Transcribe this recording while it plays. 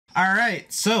All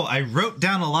right, so I wrote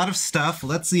down a lot of stuff.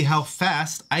 Let's see how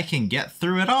fast I can get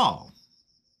through it all.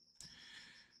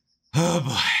 Oh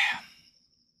boy.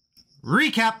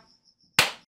 Recap.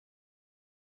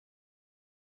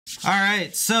 All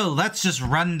right, so let's just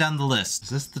run down the list. Is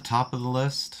this the top of the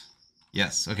list?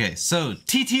 Yes, okay. So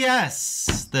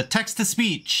TTS, the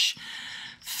text-to-speech.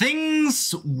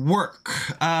 Things work.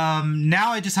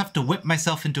 Now I just have to whip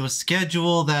myself into a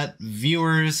schedule that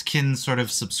viewers can sort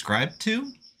of subscribe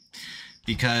to,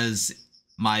 because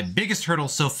my biggest hurdle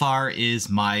so far is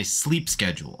my sleep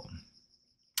schedule.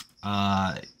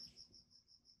 I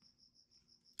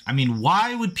mean,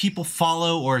 why would people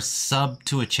follow or sub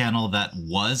to a channel that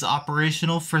was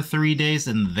operational for 3 days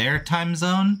in their time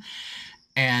zone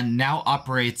and now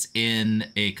operates in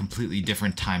a completely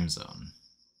different time zone?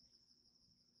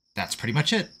 That's pretty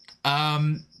much it.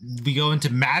 We go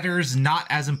into matters not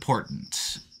as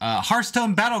important.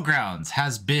 Hearthstone Battlegrounds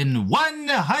has been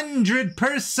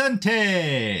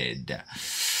 100%ed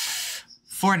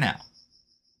for now.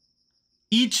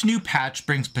 Each new patch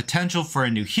brings potential for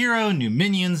a new hero, new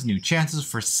minions, new chances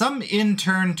for some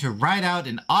intern to write out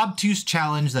an obtuse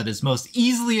challenge that is most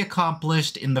easily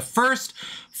accomplished in the first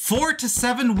 4 to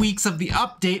 7 weeks of the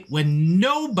update, when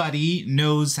nobody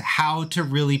knows how to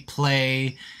really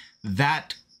play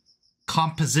that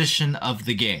composition of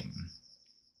the game.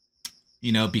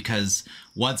 You know, because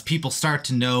once people start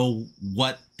to know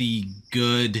what the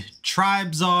good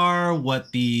tribes are,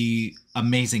 what the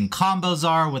amazing combos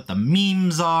are, what the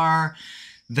memes are,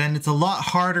 then it's a lot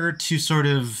harder to sort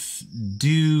of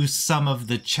do some of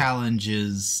the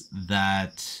challenges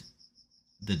that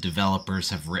the developers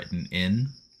have written in,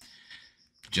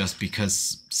 just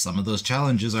because some of those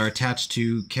challenges are attached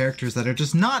to characters that are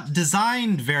just not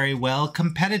designed very well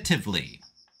competitively.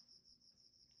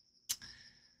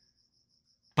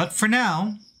 But for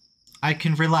now, I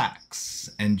can relax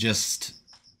and just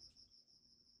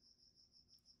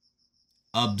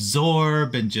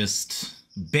absorb and just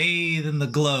bathe in the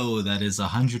glow that is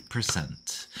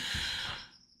 100%.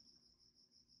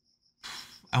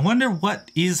 I wonder what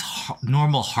is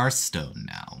normal Hearthstone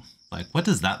now? Like, what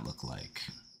does that look like?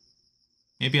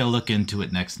 Maybe I'll look into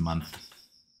it next month.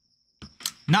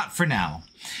 Not for now.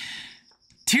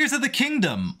 Tears of the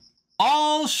Kingdom.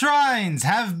 All shrines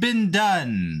have been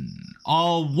done.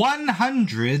 All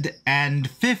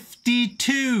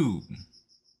 152.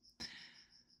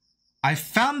 I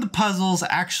found the puzzles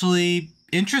actually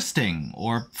interesting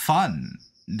or fun.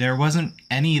 There wasn't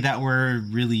any that were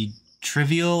really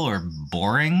trivial or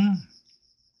boring.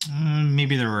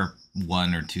 Maybe there were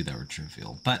 1 or 2 that were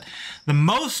trivial. But the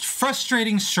most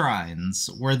frustrating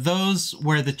shrines were those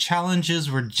where the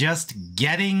challenges were just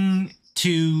getting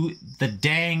to the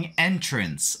dang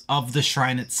entrance of the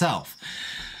shrine itself.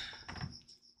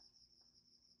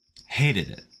 Hated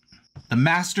it. The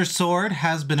Master Sword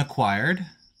has been acquired.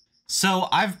 So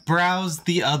I've browsed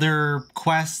the other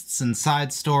quests and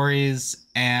side stories,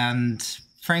 and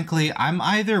frankly, I'm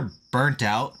either burnt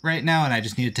out right now and I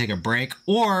just need to take a break,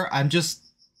 or I'm just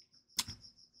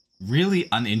really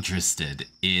uninterested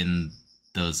in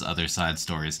those other side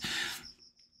stories.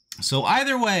 So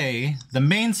either way, the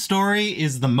main story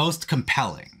is the most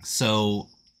compelling. So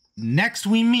next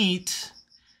we meet,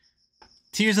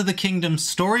 Tears of the Kingdom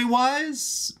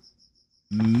story-wise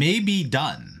may be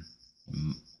done.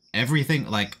 Everything,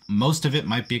 like most of it,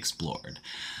 might be explored.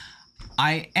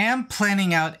 I am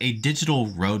planning out a digital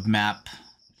roadmap,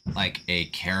 like a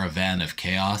caravan of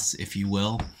chaos, if you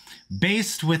will,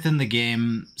 based within the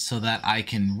game so that I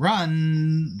can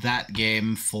run that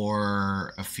game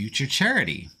for a future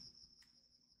charity.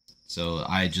 So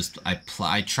I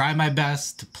try my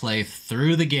best to play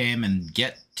through the game and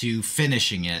get to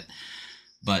finishing it,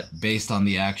 but based on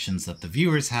the actions that the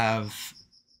viewers have,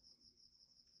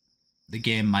 the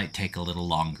game might take a little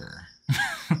longer.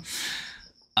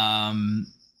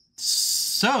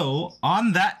 So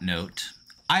on that note,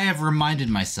 I have reminded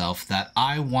myself that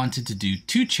I wanted to do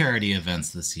 2 charity events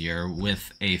this year,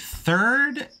 with a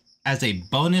third as a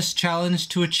bonus challenge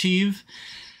to achieve,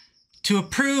 to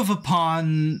improve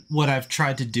upon what I've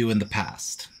tried to do in the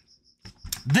past.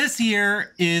 This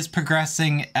year is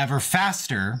progressing ever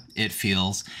faster, it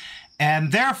feels,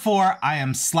 and therefore I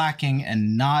am slacking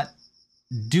and not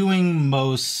doing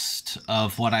most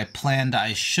of what I planned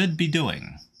I should be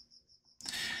doing.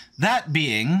 That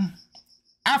being,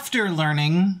 after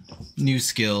learning new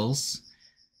skills,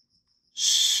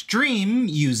 stream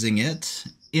using it.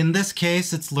 In this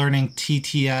case, it's learning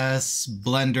TTS,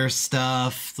 Blender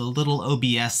stuff, the little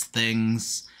OBS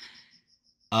things,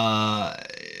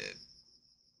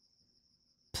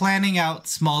 planning out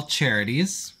small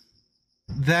charities,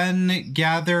 then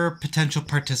gather potential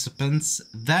participants,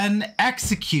 then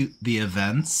execute the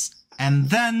events, and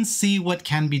then see what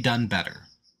can be done better.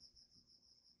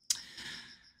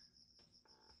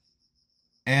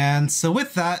 And so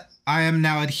with that, I am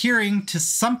now adhering to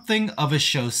something of a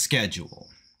show schedule.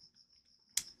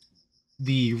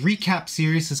 The recap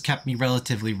series has kept me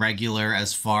relatively regular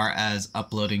as far as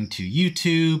uploading to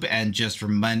YouTube and just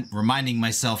reminding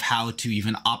myself how to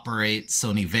even operate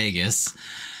Sony Vegas.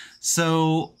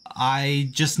 So I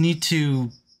just need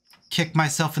to kick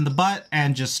myself in the butt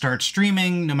and just start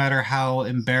streaming, no matter how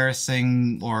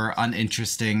embarrassing or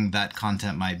uninteresting that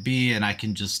content might be, and I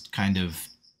can just kind of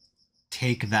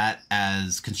take that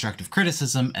as constructive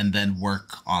criticism and then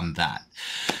work on that.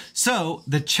 So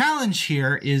the challenge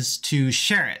here is to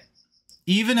share it,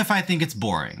 even if I think it's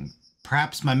boring.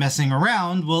 Perhaps my messing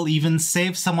around will even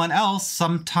save someone else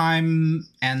some time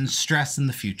and stress in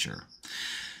the future.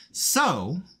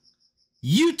 So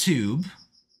YouTube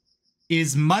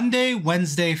is Monday,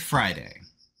 Wednesday, Friday.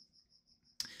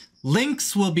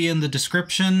 Links will be in the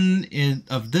description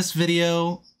of this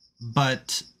video,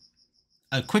 but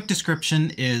a quick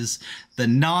description is the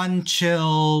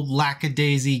non-chill,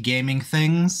 lackadaisy gaming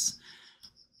things.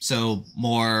 So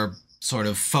more sort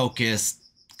of focused,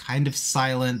 kind of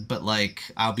silent, but like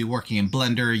I'll be working in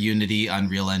Blender, Unity,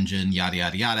 Unreal Engine, yada,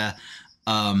 yada, yada.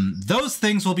 Those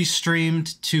things will be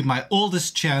streamed to my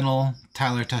oldest channel,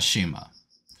 Tyler Tashima.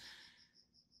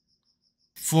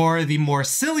 For the more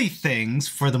silly things,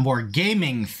 for the more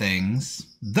gaming things,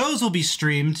 those will be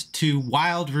streamed to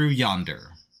Wild Rue Yonder,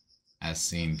 as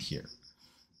seen here.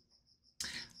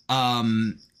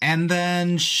 And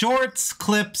then shorts,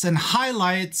 clips, and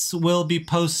highlights will be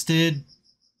posted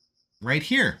right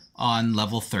here on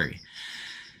level 3.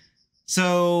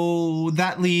 So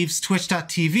that leaves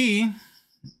twitch.tv.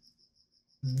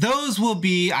 Those will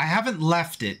be, I haven't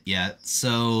left it yet,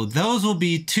 so those will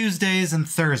be Tuesdays and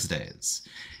Thursdays.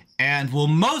 And we'll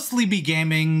mostly be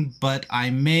gaming, but I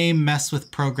may mess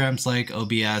with programs like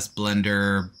OBS,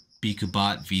 Blender,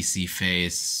 BikuBot,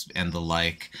 VCFace, and the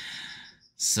like.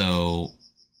 So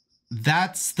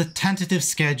that's the tentative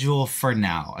schedule for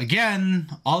now. Again,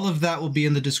 all of that will be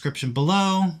in the description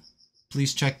below.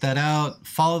 Please check that out.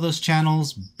 Follow those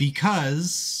channels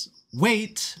because,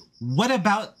 wait, what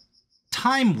about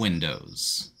time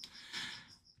windows?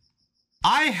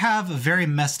 I have a very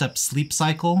messed up sleep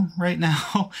cycle right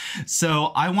now, so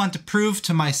I want to prove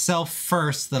to myself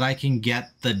first that I can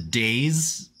get the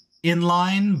days in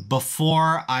line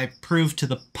before I prove to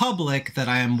the public that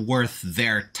I am worth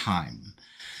their time.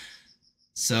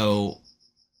 So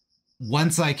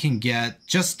once I can get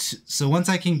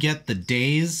the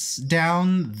days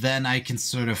down, then I can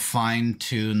sort of fine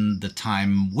tune the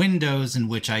time windows in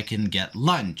which I can get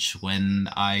lunch, when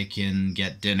I can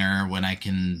get dinner, when I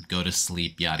can go to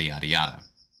sleep, yada, yada, yada.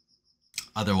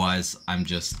 Otherwise, I'm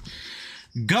just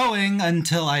going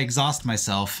until I exhaust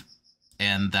myself,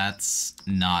 and that's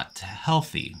not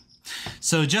healthy.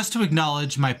 So just to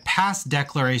acknowledge my past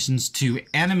declarations to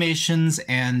animations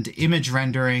and image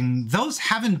rendering, those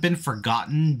haven't been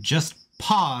forgotten, just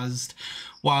paused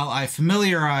while I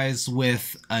familiarize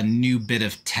with a new bit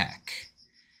of tech.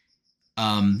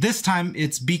 This time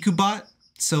it's BikuBot,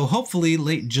 so hopefully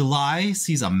late July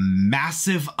sees a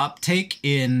massive uptake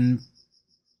in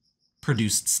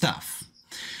produced stuff.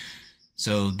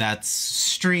 So that's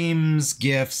streams,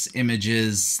 GIFs,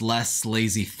 images, less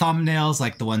lazy thumbnails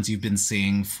like the ones you've been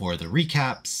seeing for the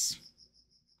recaps.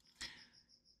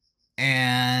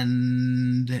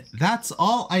 And that's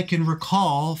all I can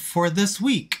recall for this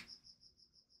week.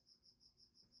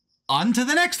 On to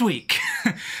the next week.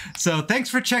 So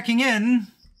thanks for checking in.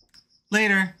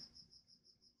 Later.